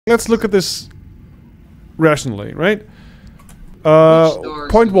Let's look at this rationally, right?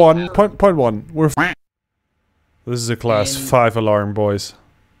 Point one. We're this is a class 5 alarm, boys.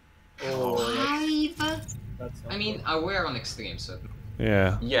 Oh, I mean, we're on extreme, so.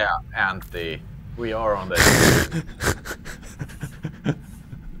 Yeah. Yeah, Anthony. We are on the.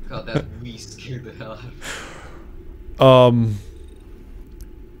 God, that we scared the hell out of me.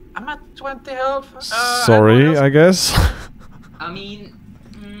 I'm at 20 health. Sorry, I guess. I mean,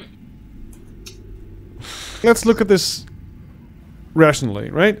 let's look at this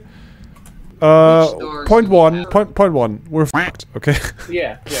rationally, right? Point one. We're fucked, okay?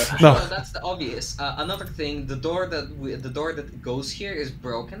 Yeah. No. Well, that's the obvious. Another thing, the door that goes here is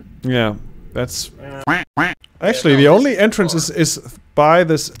broken. Yeah, that's. Actually, the only entrance is by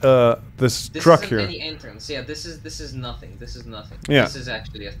this truck here. This isn't any entrance. Yeah, this is nothing. This is nothing. Yeah. This is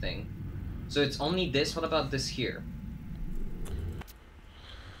actually a thing. So it's only this. What about this here?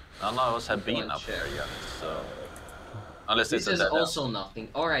 None of us have been up there yet, so. Unless This it's is also nothing.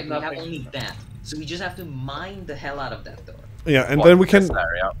 Alright, we have Nothing. only that. So we just have to mine the hell out of that door. Yeah, and then we can. This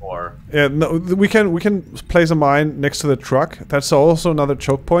area, or Yeah, no, we can place a mine next to the truck. That's also another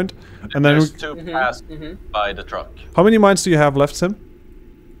choke point. And then there's two passed by the truck. how many mines do you have left, Sim?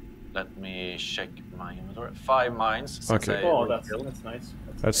 Let me check my inventory. 5 mines. since Okay. I Oh, refilled. that's nice.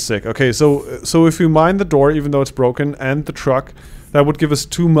 That's sick. Okay, so if we mine the door, even though it's broken, and the truck, that would give us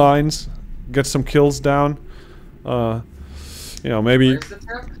 2 mines, get some kills down. You know, maybe. Where's the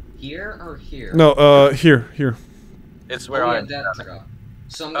truck? Here or here? No, here. It's where Oh, yeah, I'm. that truck.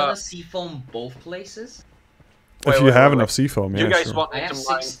 So I'm gonna seafoam both places. If you have enough seafoam, yeah. You guys sure. want I me have to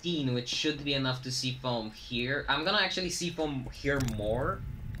mine? 16, which should be enough to seafoam here. I'm gonna actually seafoam here more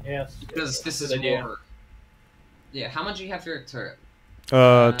Yes. because this is Good idea. more. Yeah, how much do you have for your turret?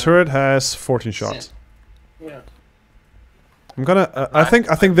 Turret has 14 shots. Yeah. I'm gonna. I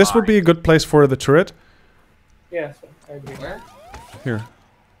think this would be a good place for the turret. Yes, I agree. Where? Here.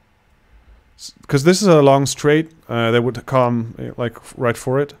 Because this is a long straight. They would come like right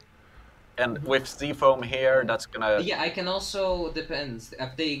for it. And with seafoam here, that's gonna. Yeah, I can also depends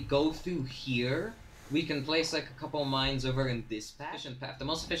if they go through here. We can place like a couple mines over in this efficient path. The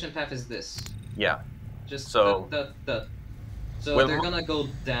most efficient path is this. Yeah. Just So- So We'll they're mo- gonna go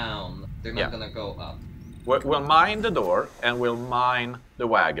down. They're not Yeah. gonna go up. We'll mine the door and we'll mine the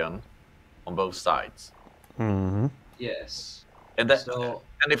wagon on both sides. Mm-hmm. Yes. And that, So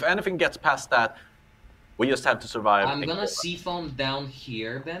and if anything gets past that, we just have to survive. I'm gonna seafoam down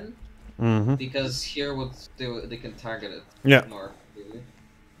here then, Mm-hmm. because here would they can target it Yeah. more. Really.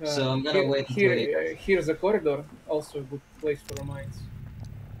 So I'm gonna wait until Here's a corridor, also a good place for the mines.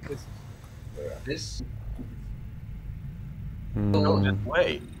 this. Go that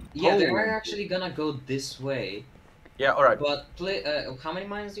way. Yeah, Oh. they're actually gonna go this way. Yeah, alright. But how many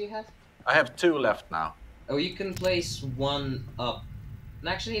mines do you have? I have 2 left now. Oh, you can place one up. And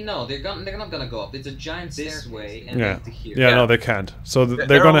actually, no, they're not gonna go up. It's a giant this way and Yeah. then to here. Yeah, no, they can't. So They're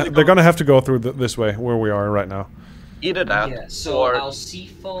they're only they're gonna have to go through this way where we are right now. Either that, Yeah. So or I'll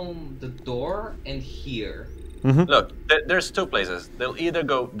seafoam the door and here. look, there's 2 places. They'll either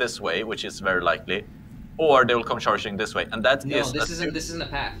go this way, which is very likely, or they will come charging this way, and that No, is. this isn't a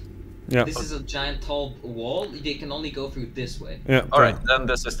path. Yeah. This is a giant tall wall. They can only go through this way. Yeah. All right, then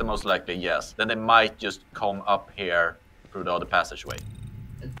this is the most likely. Yes. Then they might just come up here through the other passageway.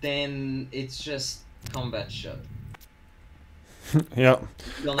 Then it's just combat shot. Yeah.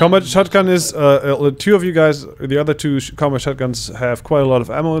 You'll Combat not- shotgun is 2 of you guys. The other 2 combat shotguns have quite a lot of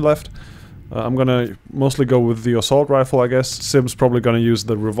ammo left. I'm gonna mostly go with the assault rifle, I guess. Sim's probably gonna use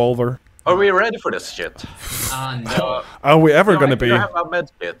the revolver. Are we ready for this shit? No. Are we ever gonna be? You have a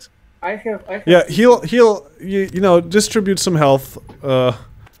med kit. I have. Yeah, heal. You know, distribute some health.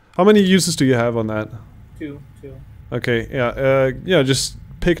 How many uses do you have on that? Two. Okay, yeah, yeah. Just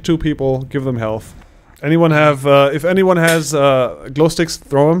pick 2 people, give them health. Anyone have? If anyone has glow sticks,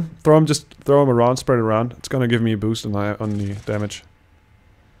 throw them. Just throw them around, spread it around. It's gonna give me a boost on the damage.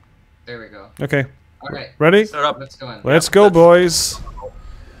 There we go. Okay, Alright, ready? Set up. let's go in. Let's go, boys.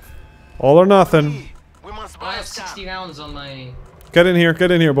 All or nothing. I have 60 rounds on my. Get in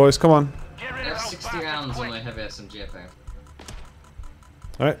here, boys. Come on. I have 60 rounds on my heavy SMG, I think.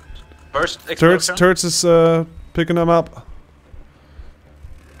 All right. First explosion. Turrets is picking them up.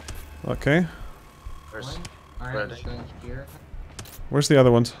 Okay. First. Alright, Ready. just going here. Where's the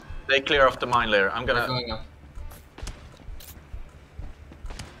other ones? They clear off the mine layer. I'm We're gonna. going up.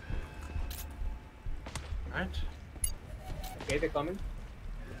 Right. Okay, they're coming.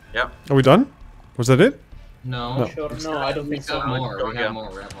 Yeah. Are we done? Was that it? No. No. Sure. No, I don't We think so. have more. Go We have again. more.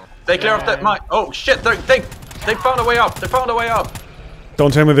 We have more. They clear off that mine. Oh shit! They found a way up. They found a way up.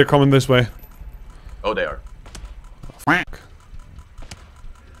 Don't tell me they're coming this way. Oh, they are. Fuck.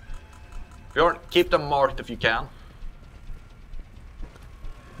 Bjorn, keep them marked if you can.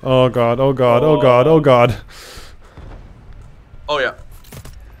 Oh god, oh god, oh god, oh god. Oh yeah.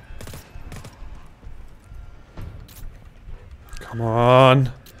 Come on.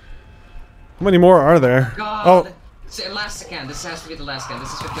 How many more are there? God. Oh, It's the last scan. This has to be the last scan.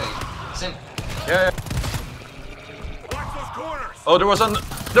 This is for Dave. Sim. Yeah. Oh, there was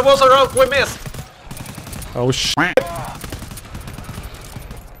a rope we missed. oh shit.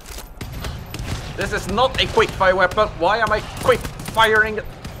 This is not a quick fire weapon. Why am I quick firing it?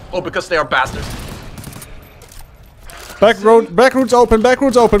 Oh, because they are bastards. Back road's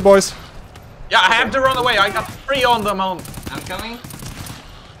open, boys. Yeah, I have to run away. I got 3 on them on. I'm coming.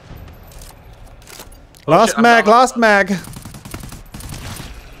 Last shit, I'm mag, down. last mag.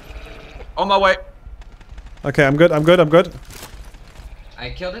 On my way. Okay, I'm good, I'm good, I'm good. I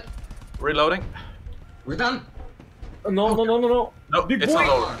killed it. Reloading. We're done. No. No, Big it's boy. not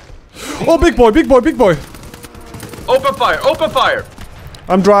over. Oh, big boy, big boy, big boy. Open fire, open fire.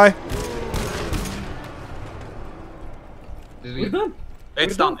 I'm dry. Did We're we? done.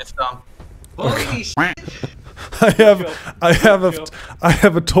 It's done, it's done. Holy shit. I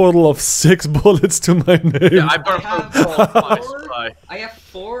have a total of 6 bullets to my name. Yeah, I've got my Four. supply. I have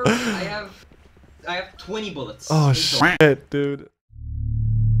 4. I have 20 bullets. Oh in total. shit, dude.